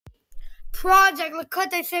Project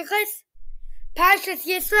Lakotei Sichos, Parshas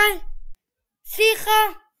Yisro,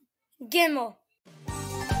 Sicha Gimel.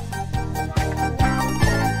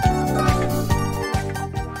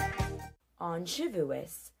 On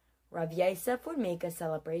Shavuos, Rav Yosef would make a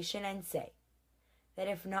celebration and say that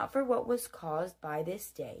if not for what was caused by this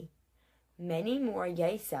day, many more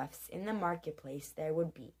Yosefs in the marketplace there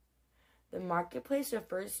would be. The marketplace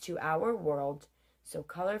refers to our world, so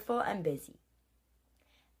colorful and busy.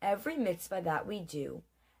 Every mitzvah that we do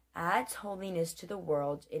adds holiness to the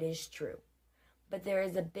world, it is true. But there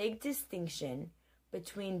is a big distinction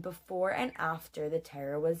between before and after the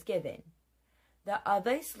Torah was given. The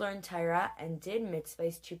Avos learned Torah and did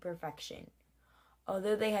mitzvahs to perfection,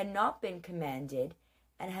 although they had not been commanded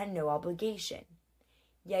and had no obligation.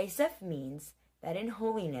 Yosef means that in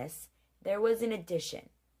holiness there was an addition,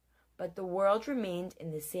 but the world remained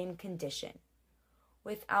in the same condition.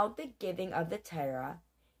 Without the giving of the Torah,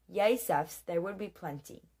 Yosefs there would be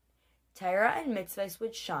plenty. Torah and mitzvahs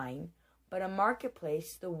would shine, but a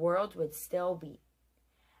marketplace the world would still be.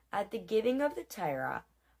 At the giving of the Torah,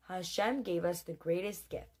 Hashem gave us the greatest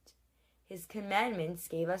gift. His commandments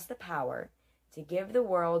gave us the power to give the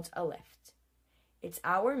world a lift. It's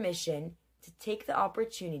our mission to take the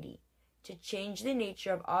opportunity to change the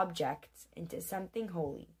nature of objects into something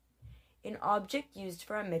holy. An object used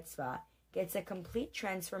for a mitzvah gets a complete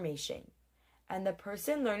transformation, and the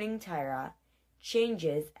person learning Torah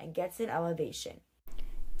changes and gets an elevation.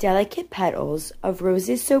 Delicate petals of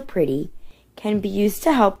roses so pretty can be used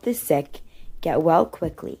to help the sick get well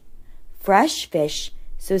quickly. Fresh fish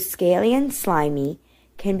so scaly and slimy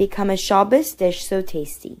can become a Shabbos dish so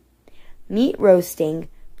tasty. Meat roasting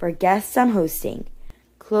for guests I'm hosting.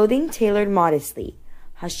 Clothing tailored modestly.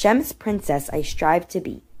 Hashem's princess I strive to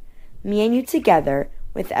be. Me and you together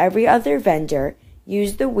with every other vendor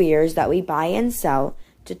use the wares that we buy and sell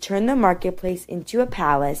to turn the marketplace into a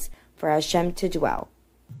palace for Hashem to dwell.